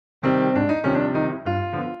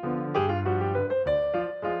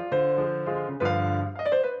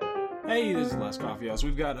Last Coffee House.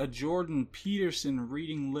 We've got a Jordan Peterson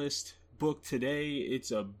reading list book today. It's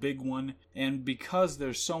a big one, and because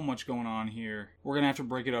there's so much going on here, we're going to have to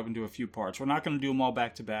break it up into a few parts. We're not going to do them all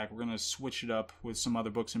back to back. We're going to switch it up with some other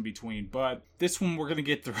books in between, but this one we're going to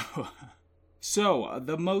get through. So,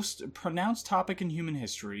 the most pronounced topic in human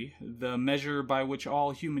history, the measure by which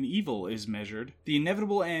all human evil is measured, the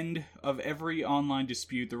inevitable end of every online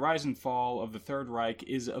dispute, the rise and fall of the Third Reich,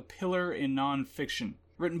 is a pillar in non-fiction.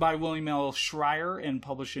 Written by William L. Schreier and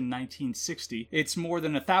published in 1960. It's more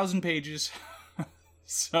than 1,000 pages.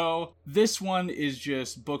 So, this one is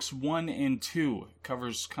just books 1 and 2. It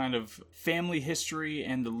covers kind of family history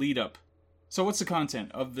and the lead-up. So what's the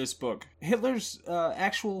content of this book? Hitler's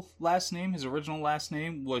actual last name, his original last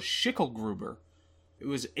name, was Schicklgruber. It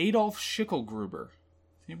was Adolf Schicklgruber.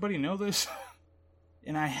 Anybody know this?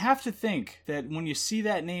 And I have to think that when you see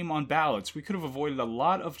that name on ballots, we could have avoided a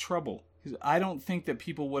lot of trouble. Because I don't think that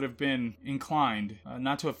people would have been inclined,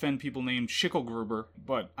 not to offend people named Schicklgruber,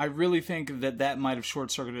 but I really think that that might have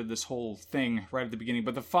short-circuited this whole thing right at the beginning.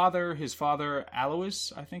 But his father,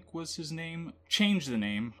 Alois, I think was his name, changed the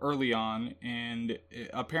name early on, and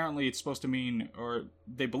apparently it's supposed to mean, or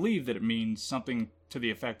they believe that it means something to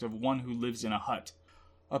the effect of one who lives in a hut.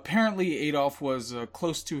 Apparently, Adolf was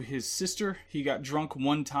close to his sister. He got drunk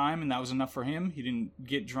one time, and that was enough for him. He didn't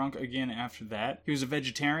get drunk again after that. He was a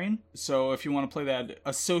vegetarian, so if you want to play that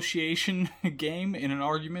association game in an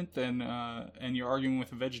argument, then and you're arguing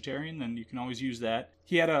with a vegetarian, then you can always use that.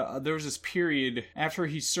 He had there was this period after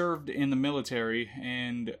he served in the military,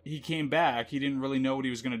 and he came back. He didn't really know what he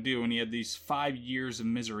was going to do, and he had these 5 years of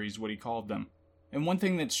miseries, what he called them. And one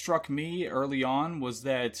thing that struck me early on was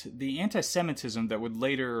that the anti-Semitism that would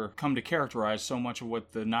later come to characterize so much of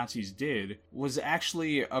what the Nazis did was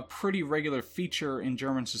actually a pretty regular feature in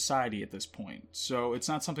German society at this point. So it's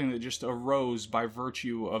not something that just arose by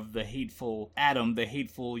virtue of the hateful atom, the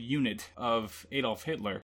hateful unit of Adolf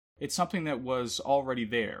Hitler. It's something that was already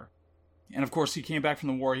there. And of course, he came back from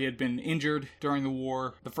the war. He had been injured during the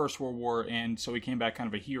war, the First World War, and so he came back kind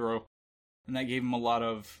of a hero. And that gave him a lot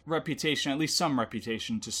of reputation, at least some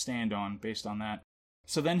reputation, to stand on based on that.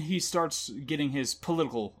 So then he starts getting his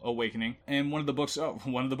political awakening. And one of the books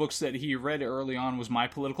that he read early on was My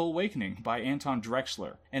Political Awakening by Anton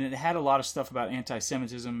Drexler. And it had a lot of stuff about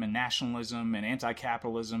anti-Semitism and nationalism and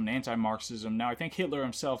anti-capitalism and anti-Marxism. Now, I think Hitler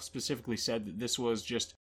himself specifically said that this was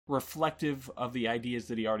just reflective of the ideas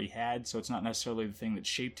that he already had, so it's not necessarily the thing that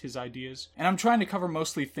shaped his ideas. And I'm trying to cover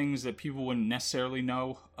mostly things that people wouldn't necessarily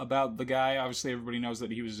know about the guy. Obviously, everybody knows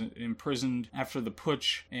that he was imprisoned after the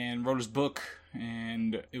putsch and wrote his book,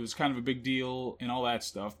 and it was kind of a big deal and all that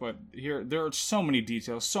stuff. But here, there are so many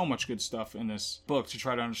details, so much good stuff in this book to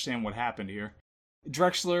try to understand what happened here.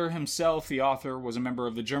 Drexler himself, the author, was a member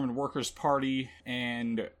of the German Workers' Party,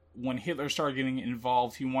 and when Hitler started getting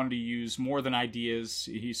involved, he wanted to use more than ideas.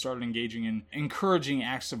 He started engaging in encouraging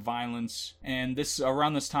acts of violence. And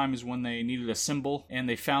around this time is when they needed a symbol, and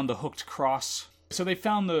they found the hooked cross. So they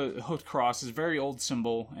found the hooked cross, is a very old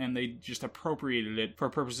symbol, and they just appropriated it for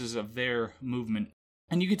purposes of their movement.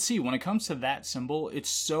 And you can see, when it comes to that symbol, it's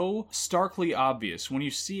so starkly obvious. When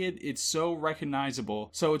you see it, it's so recognizable.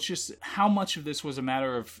 So it's just how much of this was a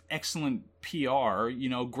matter of excellent PR,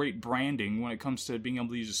 great branding when it comes to being able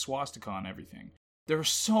to use a swastika on everything. There are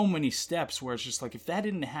so many steps where it's just like, if that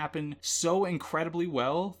didn't happen so incredibly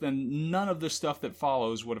well, then none of the stuff that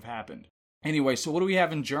follows would have happened. Anyway, so what do we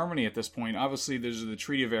have in Germany at this point? Obviously, there's the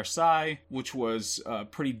Treaty of Versailles, which was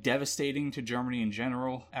pretty devastating to Germany in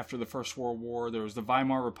general. After the First World War, there was the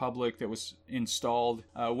Weimar Republic that was installed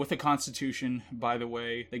with a constitution, by the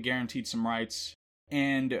way, that guaranteed some rights.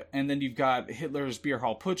 And then you've got Hitler's Beer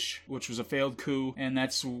Hall Putsch, which was a failed coup, and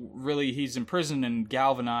that's really, he's imprisoned and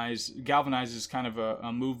galvanizes kind of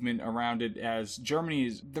a movement around it as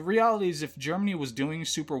the reality is, if Germany was doing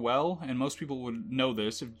super well, and most people would know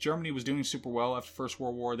this, if Germany was doing super well after the First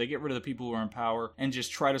World War, they get rid of the people who are in power and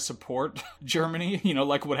just try to support Germany,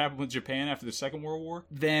 like what happened with Japan after the Second World War,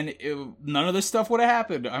 then none of this stuff would have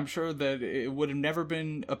happened. I'm sure that it would have never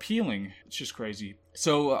been appealing. It's just crazy.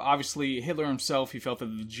 So, obviously, Hitler himself, he felt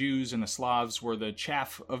that the Jews and the Slavs were the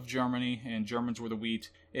chaff of Germany, and Germans were the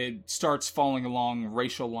wheat. It starts falling along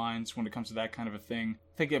racial lines when it comes to that kind of a thing.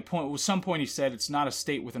 I think at some point he said it's not a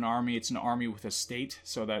state with an army, it's an army with a state.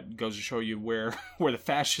 So that goes to show you where the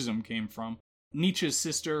fascism came from. Nietzsche's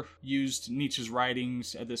sister used Nietzsche's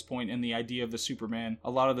writings at this point, and the idea of the Superman.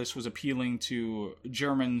 A lot of this was appealing to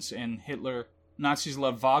Germans and Hitler. Nazis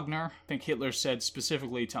love Wagner. I think Hitler said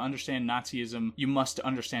specifically, to understand Nazism, you must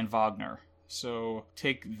understand Wagner. So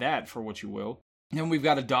take that for what you will. And we've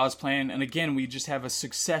got a Dawes Plan, and again, we just have a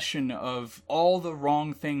succession of all the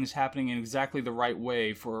wrong things happening in exactly the right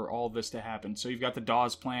way for all this to happen. So you've got the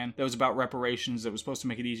Dawes Plan that was about reparations, that was supposed to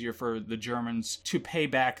make it easier for the Germans to pay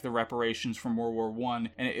back the reparations from World War I.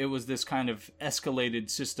 And it was this kind of escalated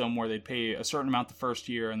system where they'd pay a certain amount the first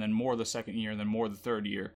year, and then more the second year, and then more the third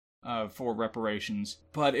year. For reparations.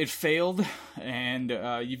 But it failed, and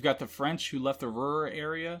you've got the French who left the Ruhr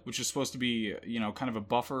area, which is supposed to be, kind of a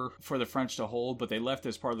buffer for the French to hold, but they left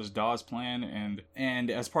as part of this Dawes Plan,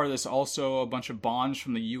 and as part of this also a bunch of bonds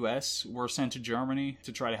from the U.S. were sent to Germany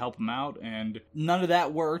to try to help them out, and none of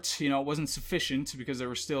that worked. It wasn't sufficient because there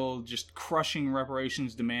were still just crushing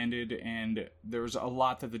reparations demanded, and there was a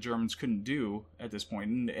lot that the Germans couldn't do at this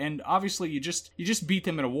point. And obviously you just beat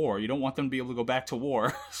them in a war. You don't want them to be able to go back to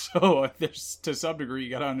war. So there's, to some degree, you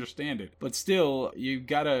gotta understand it. But still, you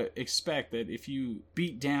gotta expect that if you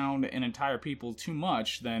beat down an entire people too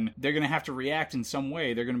much, then they're gonna have to react in some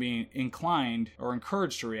way. They're gonna be inclined or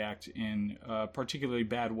encouraged to react in a particularly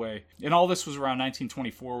bad way. And all this was around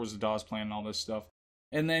 1924, was the Dawes Plan and all this stuff.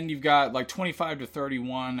 And then you've got 25 to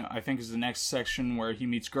 31, I think, is the next section where he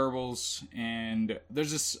meets Goebbels, and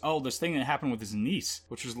there's this thing that happened with his niece,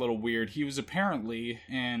 which was a little weird. He was apparently,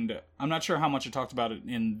 and I'm not sure how much I talked about it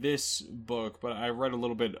in this book, but I read a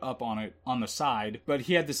little bit up on it on the side, but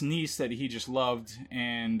he had this niece that he just loved,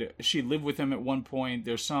 and she lived with him at one point.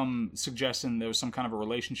 There's some suggestion there was some kind of a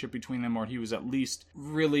relationship between them, or he was at least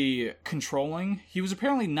really controlling. He was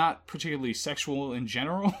apparently not particularly sexual in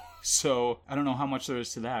general. So I don't know how much there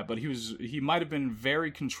is to that, but he might have been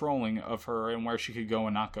very controlling of her and where she could go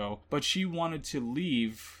and not go. But she wanted to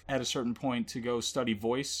leave at a certain point to go study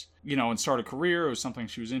voice, and start a career. It was something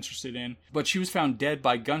she was interested in. But she was found dead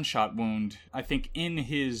by gunshot wound, I think, in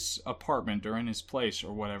his apartment or in his place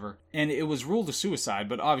or whatever. And it was ruled a suicide,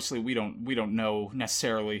 but obviously we don't know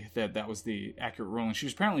necessarily that was the accurate ruling. She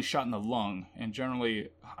was apparently shot in the lung, and generally,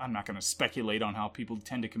 I'm not going to speculate on how people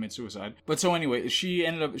tend to commit suicide. But so anyway, she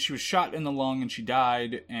was shot in the lung and she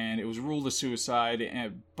died, and it was ruled a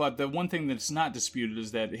suicide. But the one thing that's not disputed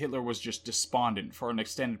is that Hitler was just despondent for an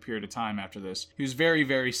extended period of time after this. He was very,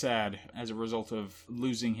 very sad as a result of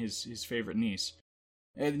losing his favorite niece.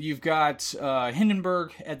 And you've got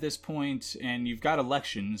Hindenburg at this point, and you've got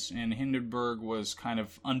elections, and Hindenburg was kind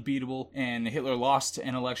of unbeatable, and Hitler lost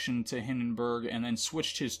an election to Hindenburg and then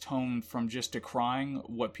switched his tone from just decrying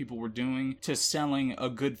what people were doing to selling a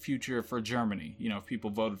good future for Germany, if people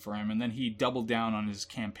voted for him. And then he doubled down on his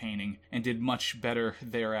campaigning and did much better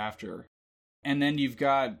thereafter. And then you've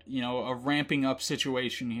got, a ramping up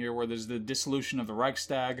situation here where there's the dissolution of the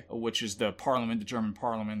Reichstag, which is the parliament, the German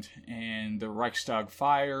parliament, and the Reichstag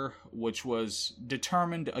fire, which was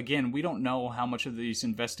determined. Again, we don't know how much of these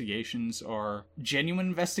investigations are genuine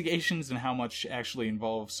investigations and how much actually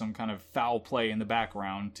involves some kind of foul play in the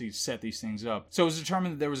background to set these things up. So it was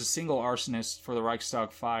determined that there was a single arsonist for the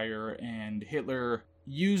Reichstag fire, and Hitler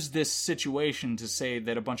used this situation to say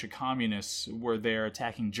that a bunch of communists were there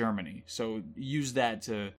attacking Germany. So use that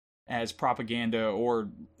as propaganda, or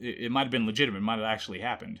it might have been legitimate, it might have actually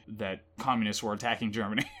happened that communists were attacking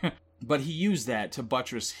Germany. But he used that to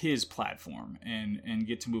buttress his platform and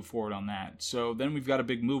get to move forward on that. So then we've got a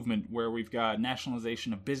big movement where we've got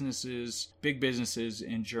nationalization of businesses, big businesses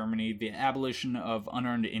in Germany, the abolition of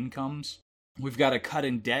unearned incomes. We've got a cut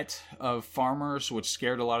in debt of farmers, which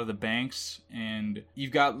scared a lot of the banks, and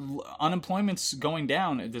you've got unemployment's going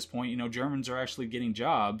down at this point. Germans are actually getting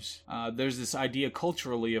jobs. There's this idea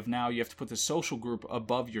culturally of now you have to put the social group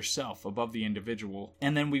above yourself, above the individual.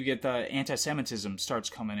 And then we get the anti-Semitism starts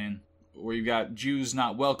coming in, where you've got Jews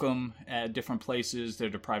not welcome at different places. They're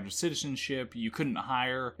deprived of citizenship. You couldn't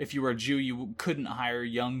hire, if you were a Jew, you couldn't hire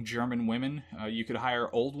young German women. You could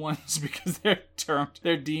hire old ones because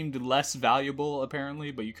they're deemed less valuable,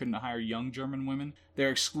 apparently, but you couldn't hire young German women.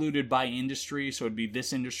 They're excluded by industry, so it'd be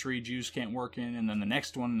this industry Jews can't work in, and then the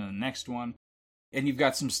next one, and then the next one. And you've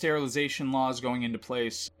got some sterilization laws going into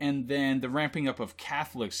place, and then the ramping up of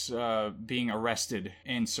Catholics being arrested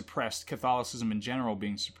and suppressed, Catholicism in general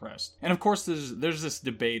being suppressed. And of course, there's this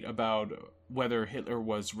debate about whether Hitler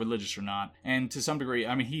was religious or not. And to some degree,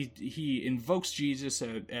 he invokes Jesus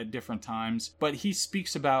at different times, but he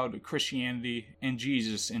speaks about Christianity and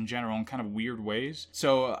Jesus in general in kind of weird ways.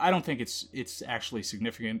 So I don't think it's actually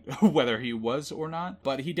significant whether he was or not,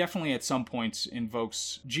 but he definitely at some points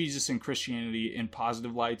invokes Jesus and Christianity in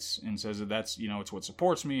positive lights and says that that's, it's what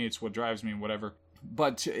supports me, it's what drives me, whatever.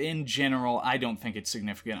 But in general, I don't think it's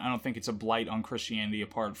significant. I don't think it's a blight on Christianity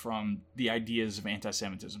apart from the ideas of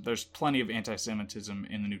anti-Semitism. There's plenty of anti-Semitism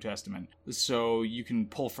in the New Testament, so you can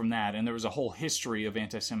pull from that. And there was a whole history of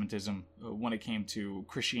anti-Semitism when it came to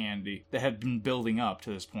Christianity that had been building up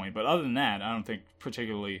to this point. But other than that, I don't think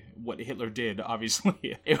particularly what Hitler did,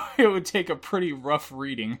 obviously. It would take a pretty rough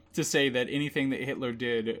reading to say that anything that Hitler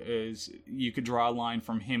did is, you could draw a line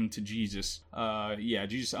from him to Jesus. Yeah,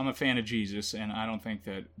 Jesus. I'm a fan of Jesus, and I don't think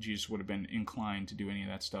that Jesus would have been inclined to do any of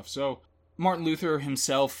that stuff. So Martin Luther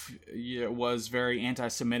himself was very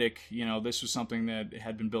anti-Semitic. This was something that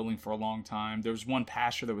had been building for a long time. There was one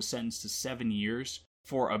pastor that was sentenced to 7 years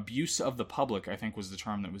for abuse of the public, I think was the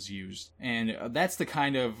term that was used. And that's the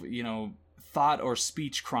kind of, thought or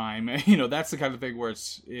speech crime. That's the kind of thing where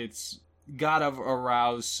it's gotta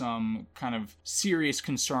arouse some kind of serious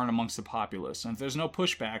concern amongst the populace. And if there's no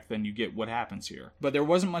pushback, then you get what happens here. But there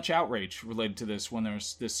wasn't much outrage related to this when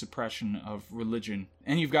there's this suppression of religion.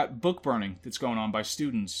 And you've got book burning that's going on by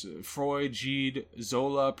students. Freud, Gide,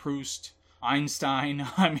 Zola, Proust, Einstein.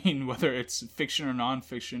 I mean, whether it's fiction or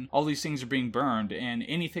nonfiction, all these things are being burned, and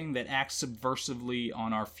anything that acts subversively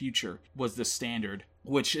on our future was the standard.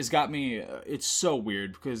 Which has got me, it's so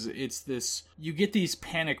weird, because it's this, you get these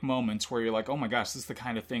panic moments where you're like, oh my gosh, this is the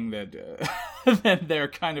kind of thing that, that they're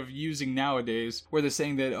kind of using nowadays, where they're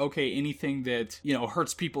saying that, okay, anything that,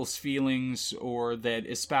 hurts people's feelings, or that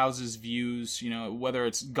espouses views, whether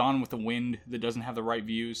it's Gone with the Wind that doesn't have the right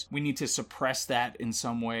views, we need to suppress that in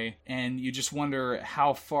some way, and you just wonder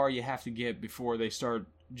how far you have to get before they start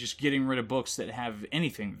just getting rid of books that have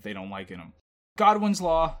anything that they don't like in them. Godwin's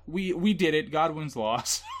Law, we did it, Godwin's Law.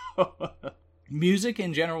 Music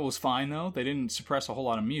in general was fine, though. They didn't suppress a whole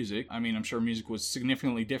lot of music. I mean, I'm sure music was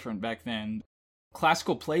significantly different back then.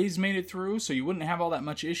 Classical plays made it through, so you wouldn't have all that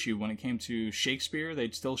much issue when it came to Shakespeare.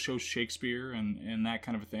 They'd still show Shakespeare and that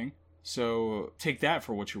kind of a thing. So take that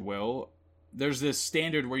for what you will. There's this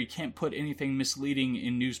standard where you can't put anything misleading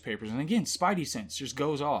in newspapers. And again, Spidey sense just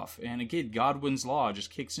goes off. And again, Godwin's Law just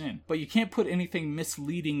kicks in. But you can't put anything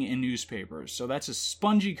misleading in newspapers. So that's a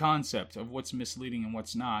spongy concept of what's misleading and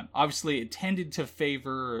what's not. Obviously, it tended to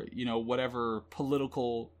favor, whatever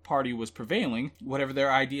political party was prevailing. Whatever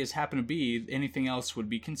their ideas happen to be, anything else would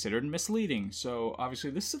be considered misleading. So obviously,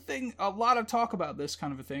 this is a thing, a lot of talk about this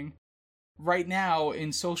kind of a thing right now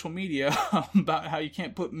in social media about how you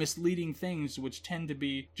can't put misleading things, which tend to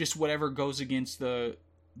be just whatever goes against the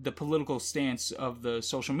political stance of the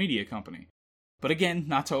social media company. But again,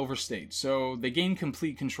 not to overstate. So they gained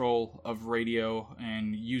complete control of radio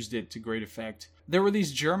and used it to great effect. There were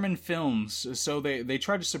these German films, so they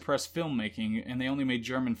tried to suppress filmmaking, and they only made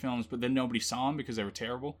German films, but then nobody saw them because they were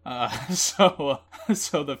terrible. So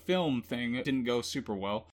the film thing didn't go super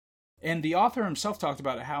well. And the author himself talked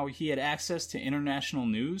about how he had access to international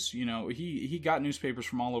news. He got newspapers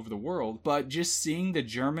from all over the world, but just seeing the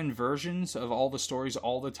German versions of all the stories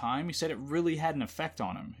all the time, he said it really had an effect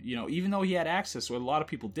on him. Even though he had access, well, a lot of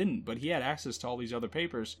people didn't, but he had access to all these other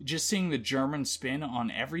papers. Just seeing the German spin on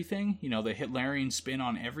everything, the Hitlerian spin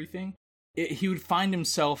on everything, he would find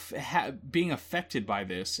himself being affected by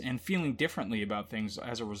this and feeling differently about things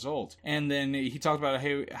as a result. And then he talked about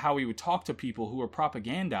how he would talk to people who were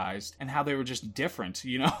propagandized and how they were just different.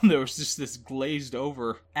 There was just this glazed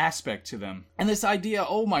over aspect to them. And this idea,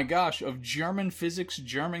 oh my gosh, of German physics,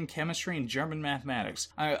 German chemistry, and German mathematics.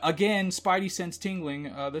 Again, Spidey sense tingling.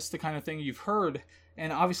 This is the kind of thing you've heard.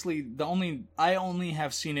 And obviously, I only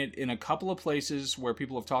have seen it in a couple of places where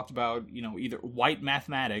people have talked about, either white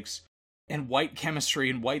mathematics and white chemistry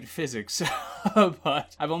and white physics,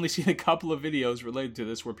 but I've only seen a couple of videos related to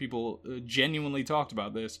this where people genuinely talked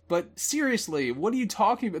about this. But seriously, what are you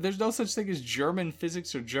talking about? There's no such thing as German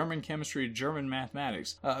physics or German chemistry or German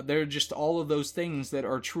mathematics. They're just all of those things that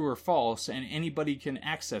are true or false, and anybody can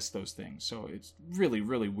access those things. So it's really,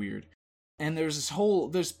 really weird. And there's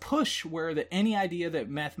this push where any idea that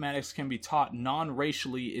mathematics can be taught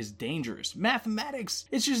non-racially is dangerous. Mathematics,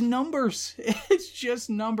 it's just numbers. It's just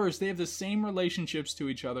numbers. They have the same relationships to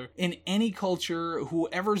each other in any culture.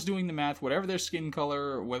 Whoever's doing the math, whatever their skin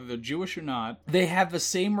color, whether they're Jewish or not, they have the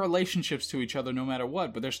same relationships to each other no matter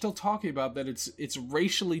what. But they're still talking about that it's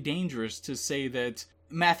racially dangerous to say that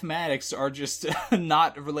mathematics are just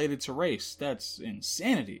not related to race. That's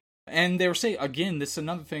insanity. And they were saying, again, this is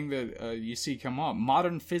another thing that you see come up,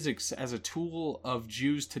 modern physics as a tool of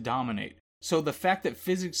Jews to dominate. So the fact that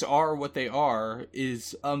physics are what they are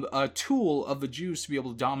is a tool of the Jews to be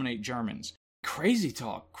able to dominate Germans. Crazy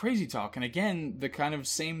talk. And again, the kind of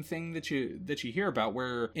same thing that you hear about,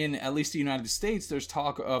 where in at least the United States, there's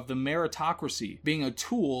talk of the meritocracy being a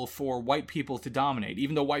tool for white people to dominate,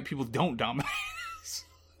 even though white people don't dominate.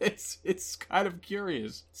 It's kind of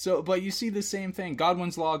curious. So, but you see the same thing.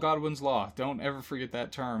 Godwin's law, Godwin's law. Don't ever forget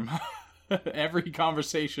that term. Every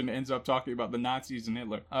conversation ends up talking about the Nazis and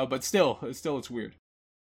Hitler. But still, it's weird.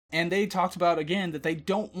 And they talked about, again, that they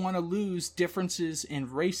don't want to lose differences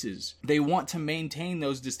in races. They want to maintain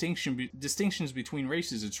those distinctions between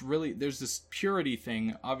races. It's really, there's this purity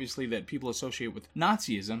thing, obviously, that people associate with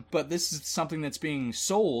Nazism, but this is something that's being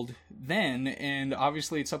sold then, and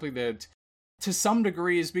obviously it's something that, to some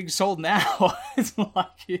degree, is being sold now. It's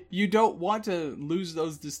like, you don't want to lose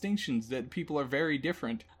those distinctions, that people are very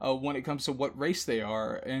different when it comes to what race they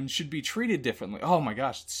are and should be treated differently. Oh my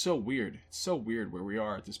gosh, it's so weird. It's so weird where we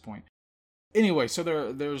are at this point. Anyway,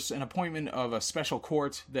 so there's an appointment of a special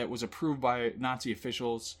court that was approved by Nazi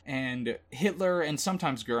officials, and Hitler and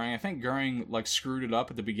sometimes Goering, I think Goering screwed it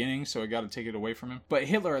up at the beginning, so I got to take it away from him, but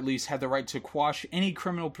Hitler at least had the right to quash any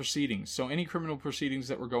criminal proceedings. So any criminal proceedings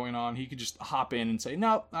that were going on, he could just hop in and say,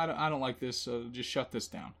 no, I don't like this, so just shut this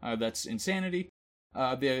down. That's insanity.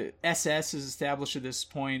 The SS is established at this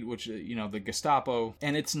point, which, the Gestapo,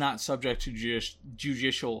 and it's not subject to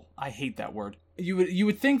judicial, I hate that word. You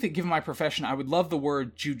would think that, given my profession, I would love the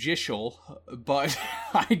word judicial, but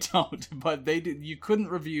I don't. But you couldn't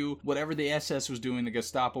review whatever the SS was doing, the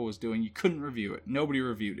Gestapo was doing. You couldn't review it. Nobody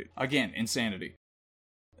reviewed it. Again, insanity.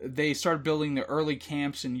 They started building the early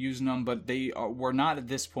camps and using them, but they were not at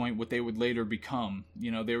this point what they would later become.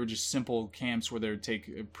 They were just simple camps where they would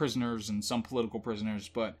take prisoners and some political prisoners,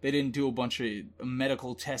 but they didn't do a bunch of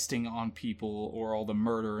medical testing on people or all the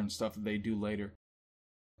murder and stuff that they do later.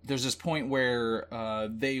 There's this point where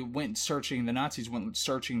the Nazis went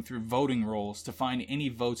searching through voting rolls to find any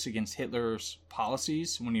votes against Hitler's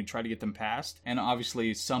policies when you try to get them passed. And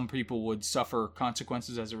obviously some people would suffer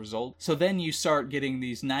consequences as a result. So then you start getting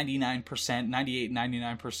these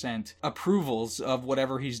 99% approvals of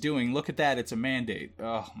whatever he's doing. Look at that, it's a mandate.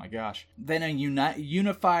 Oh my gosh. Then a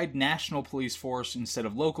unified national police force instead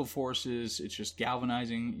of local forces. It's just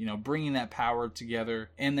galvanizing, bringing that power together.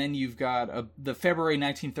 And then you've got the February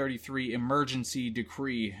 1933 emergency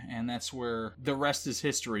decree, and that's where the rest is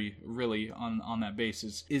history, really, on that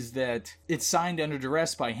basis, is that it's signed under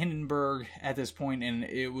duress by Hindenburg at this point, and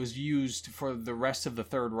it was used for the rest of the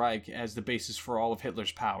Third Reich as the basis for all of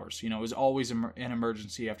Hitler's powers. It was always an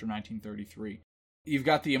emergency after 1933. You've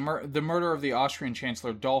got the murder of the Austrian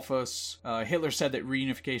Chancellor Dollfuss. Hitler said that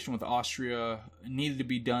reunification with Austria needed to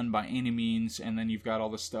be done by any means, and then you've got all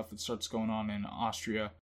this stuff that starts going on in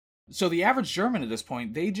Austria. So the average German at this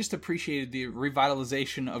point, they just appreciated the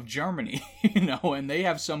revitalization of Germany, and they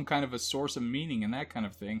have some kind of a source of meaning and that kind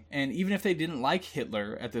of thing. And even if they didn't like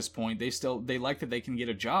Hitler at this point, they like that they can get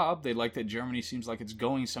a job. They like that Germany seems like it's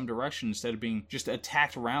going some direction instead of being just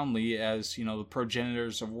attacked roundly as, the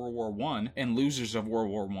progenitors of World War I and losers of World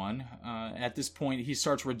War I. At this point, he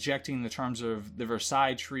starts rejecting the terms of the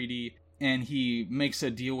Versailles Treaty, and he makes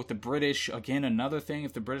a deal with the British. Again, another thing,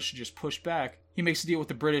 if the British just push back, he makes a deal with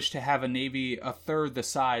the British to have a navy a third the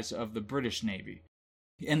size of the British Navy.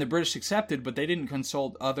 And the British accepted, but they didn't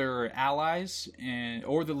consult other allies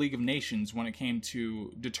or the League of Nations when it came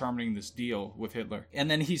to determining this deal with Hitler. And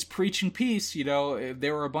then he's preaching peace.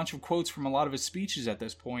 There were a bunch of quotes from a lot of his speeches at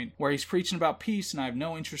this point where he's preaching about peace, and I have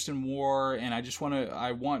no interest in war, and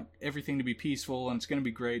I want everything to be peaceful, and it's going to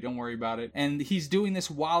be great, don't worry about it. And he's doing this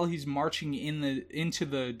while he's marching into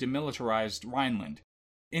the demilitarized Rhineland,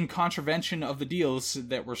 in contravention of the deals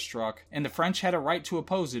that were struck. And the French had a right to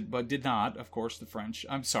oppose it, but did not, of course, the French.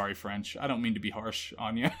 I'm sorry, French. I don't mean to be harsh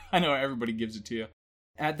on you. I know everybody gives it to you.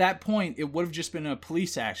 At that point, it would have just been a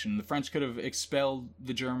police action. The French could have expelled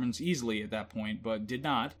the Germans easily at that point, but did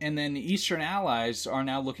not. And then the Eastern Allies are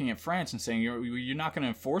now looking at France and saying, you're not going to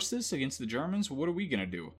enforce this against the Germans? What are we going to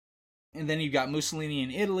do? And then you've got Mussolini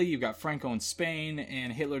in Italy, you've got Franco in Spain,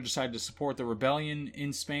 and Hitler decided to support the rebellion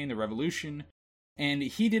in Spain, the revolution. And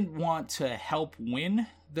he didn't want to help win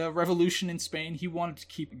the revolution in Spain. He wanted to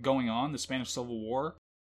keep going on, the Spanish Civil War,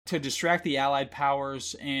 to distract the Allied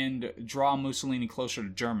powers and draw Mussolini closer to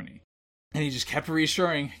Germany. And he just kept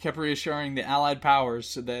reassuring the Allied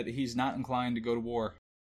powers that he's not inclined to go to war.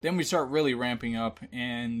 Then we start really ramping up,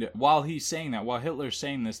 and while Hitler's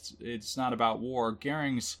saying this, it's not about war,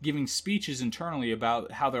 Goering's giving speeches internally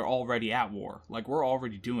about how they're already at war. Like, we're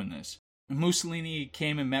already doing this. Mussolini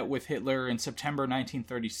came and met with Hitler in September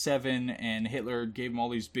 1937, and Hitler gave him all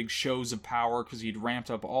these big shows of power because he'd ramped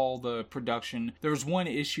up all the production. There was one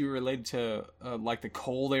issue related to like the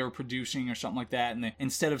coal they were producing or something like that, and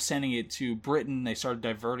instead of sending it to Britain, they started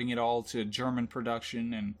diverting it all to German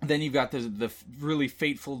production. And then you've got the really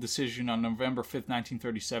fateful decision on November 5th,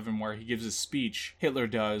 1937, where he gives a speech, Hitler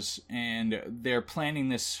does, and they're planning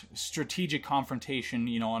this strategic confrontation,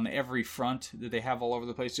 on every front that they have all over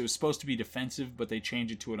the place. It was supposed to be defensive, but they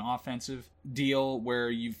change it to an offensive deal where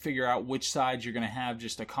you figure out which sides you're going to have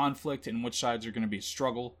just a conflict and which sides are going to be a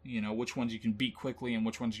struggle, which ones you can beat quickly and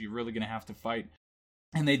which ones you're really going to have to fight.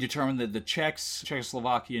 And they determined that the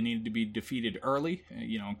Czechoslovakia needed to be defeated early,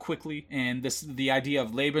 quickly. And the idea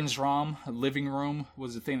of Lebensraum, living room,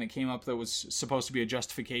 was the thing that came up that was supposed to be a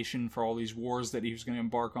justification for all these wars that he was going to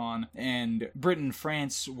embark on. And Britain and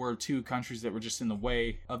France were two countries that were just in the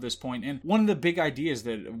way of this point. And one of the big ideas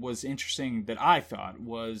that was interesting that I thought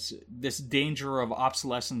was this danger of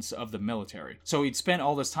obsolescence of the military. So he'd spent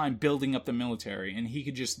all this time building up the military, and he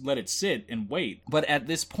could just let it sit and wait. But at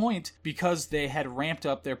this point, because they had ramped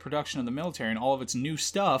up their production of the military and all of its new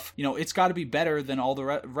stuff, it's got to be better than all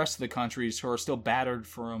the rest of the countries who are still battered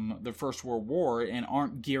from the First World War and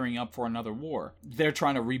aren't gearing up for another war. They're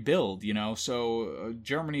trying to rebuild, so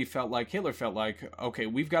Hitler felt like, okay,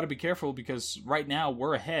 we've got to be careful because right now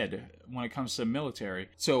we're ahead when it comes to military.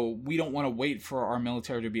 So we don't want to wait for our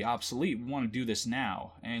military to be obsolete. We want to do this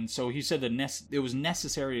now. And so he said that it was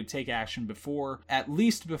necessary to take action at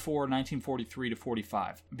least before 1943 to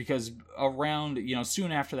 45, because around,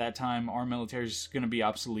 soon after that time, our military is going to be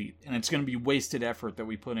obsolete, and it's going to be wasted effort that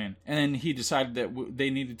we put in. And then he decided that they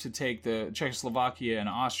needed to take the Czechoslovakia and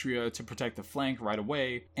Austria to protect the flank right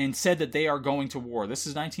away, and said that they are going to war. This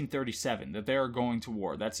is 1937, that they are going to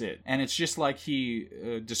war. That's it. And it's just like he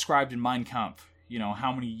described in Mein Kampf,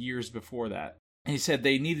 how many years before that. He said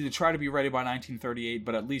they needed to try to be ready by 1938,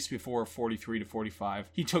 but at least before 43 to 45.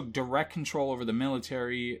 He took direct control over the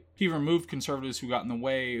military. He removed conservatives who got in the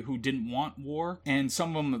way, who didn't want war. And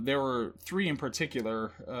some of them, there were 3 in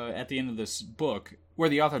particular at the end of this book, where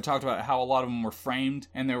the author talked about how a lot of them were framed,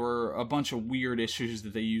 and there were a bunch of weird issues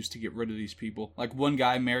that they used to get rid of these people. Like one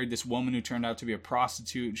guy married this woman who turned out to be a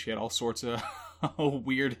prostitute. She had all sorts of a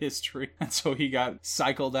weird history, and so he got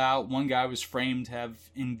cycled out. One guy was framed to have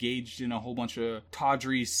engaged in a whole bunch of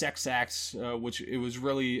tawdry sex acts, which it was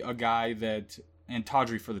really a guy that, and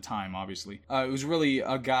tawdry for the time, obviously. It was really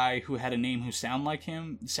a guy who had a name who sounded like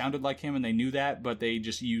him, and they knew that, but they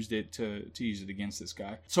just used it to use it against this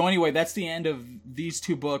guy. So anyway, that's the end of these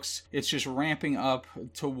 2 books. It's just ramping up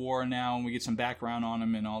to war now, and we get some background on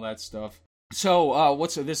him and all that stuff. So,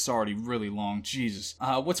 this is already really long, Jesus.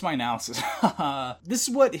 What's my analysis? This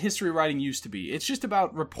is what history writing used to be. It's just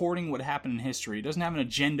about reporting what happened in history. It doesn't have an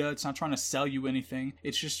agenda, it's not trying to sell you anything.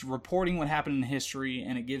 It's just reporting what happened in history,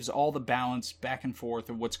 and it gives all the balance back and forth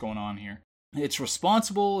of what's going on here. It's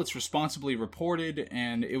responsible, it's responsibly reported,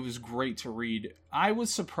 and it was great to read. I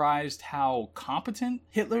was surprised how competent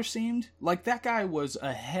Hitler seemed. Like, that guy was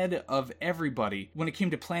ahead of everybody when it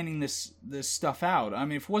came to planning this stuff out. I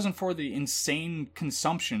mean, if it wasn't for the insane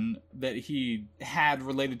consumption that he had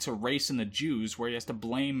related to race and the Jews, where he has to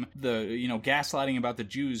blame the, gaslighting about the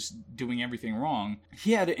Jews doing everything wrong,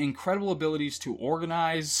 he had incredible abilities to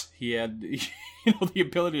organize. He had the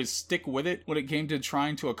ability to stick with it when it came to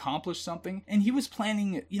trying to accomplish something. And he was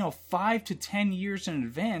planning, 5 to 10 years in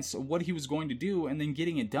advance of what he was going to do and then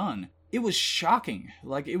getting it done. It was shocking.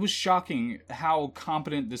 It was shocking how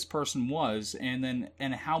competent this person was, and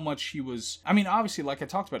how much he was. I mean, obviously, like I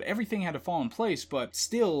talked about, everything had to fall in place, but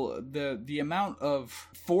still, the amount of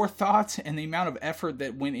forethought and the amount of effort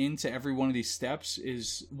that went into every one of these steps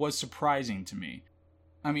was surprising to me.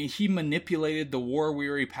 I mean, he manipulated the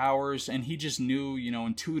war-weary powers, and he just knew,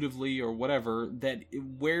 intuitively or whatever, that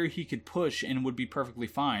where he could push and would be perfectly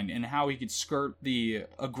fine, and how he could skirt the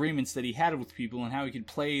agreements that he had with people, and how he could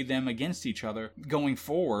play them against each other going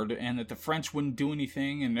forward, and that the French wouldn't do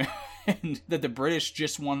anything, and and that the British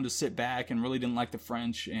just wanted to sit back and really didn't like the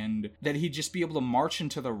French, and that he'd just be able to march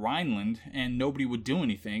into the Rhineland and nobody would do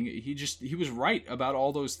anything. He was right about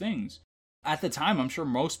all those things. At the time, I'm sure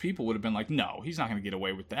most people would have been like, no, he's not going to get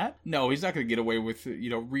away with that. No, he's not going to get away with,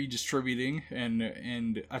 redistributing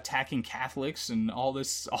and attacking Catholics and all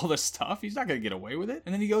this stuff. He's not going to get away with it.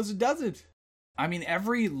 And then he goes and does it. I mean,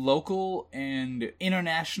 every local and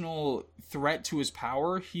international threat to his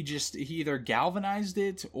power, he either galvanized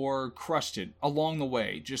it or crushed it along the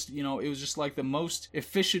way. Just, it was just like the most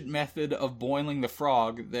efficient method of boiling the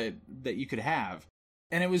frog that you could have.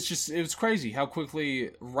 And it was crazy how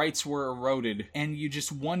quickly rights were eroded. And you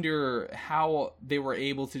just wonder how they were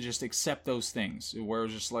able to just accept those things. Where it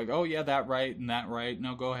was just like, oh yeah, that right and that right.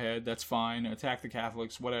 No, go ahead. That's fine. Attack the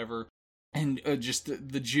Catholics, whatever. And just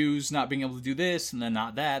the Jews not being able to do this, and then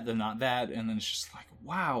not that, then not that. And then it's just like,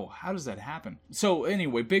 wow, how does that happen? So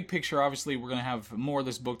anyway, big picture, obviously, we're going to have more of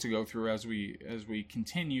this book to go through as we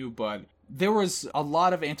continue, but there was a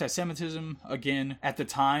lot of anti-Semitism, again, at the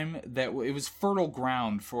time, that it was fertile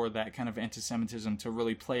ground for that kind of anti-Semitism to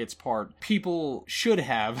really play its part. People should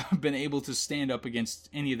have been able to stand up against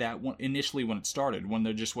any of that initially when it started, when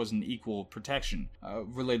there just wasn't equal protection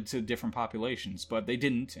related to different populations, but they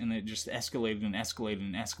didn't, and it just escalated and escalated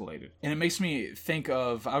and escalated. And it makes me think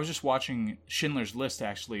of, I was just watching Schindler's List,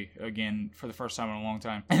 actually, again, for the first time in a long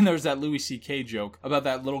time, and there's that Louis C.K. joke about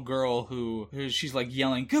that little girl who she's like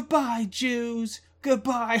yelling, "Goodbye, Jews!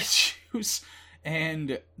 Goodbye, Jews!"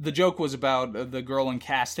 And the joke was about the girl in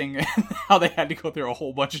casting and how they had to go through a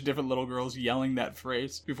whole bunch of different little girls yelling that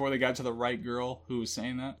phrase before they got to the right girl who was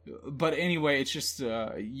saying that. But anyway, it's just,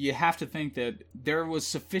 you have to think that there was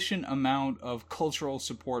sufficient amount of cultural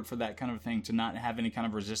support for that kind of thing to not have any kind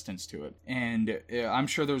of resistance to it. And I'm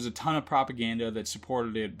sure there was a ton of propaganda that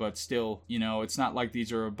supported it, but still, it's not like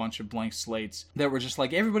these are a bunch of blank slates that were just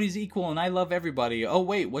like, everybody's equal and I love everybody. Oh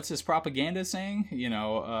wait, what's this propaganda saying?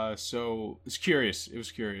 So it's curious. It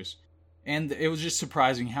was curious. And it was just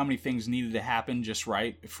surprising how many things needed to happen just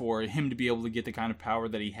right for him to be able to get the kind of power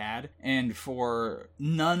that he had, and for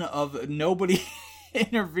nobody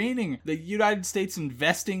intervening. The United States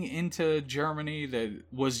investing into Germany that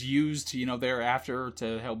was used, thereafter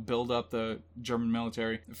to help build up the German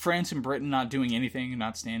military. France and Britain not doing anything,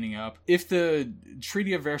 not standing up. If the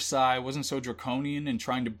Treaty of Versailles wasn't so draconian and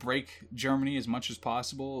trying to break Germany as much as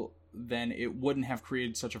possible, then it wouldn't have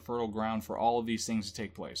created such a fertile ground for all of these things to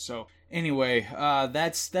take place. So anyway,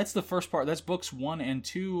 that's the first part. That's books 1 and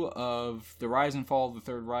 2 of The Rise and Fall of the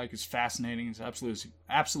Third Reich. It's fascinating. It's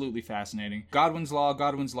absolutely fascinating. Godwin's Law.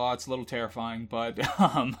 It's a little terrifying, but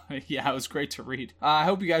yeah, it was great to read. I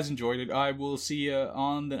hope you guys enjoyed it. I will see you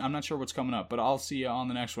I'm not sure what's coming up, but I'll see you on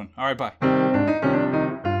the next one. All right, bye.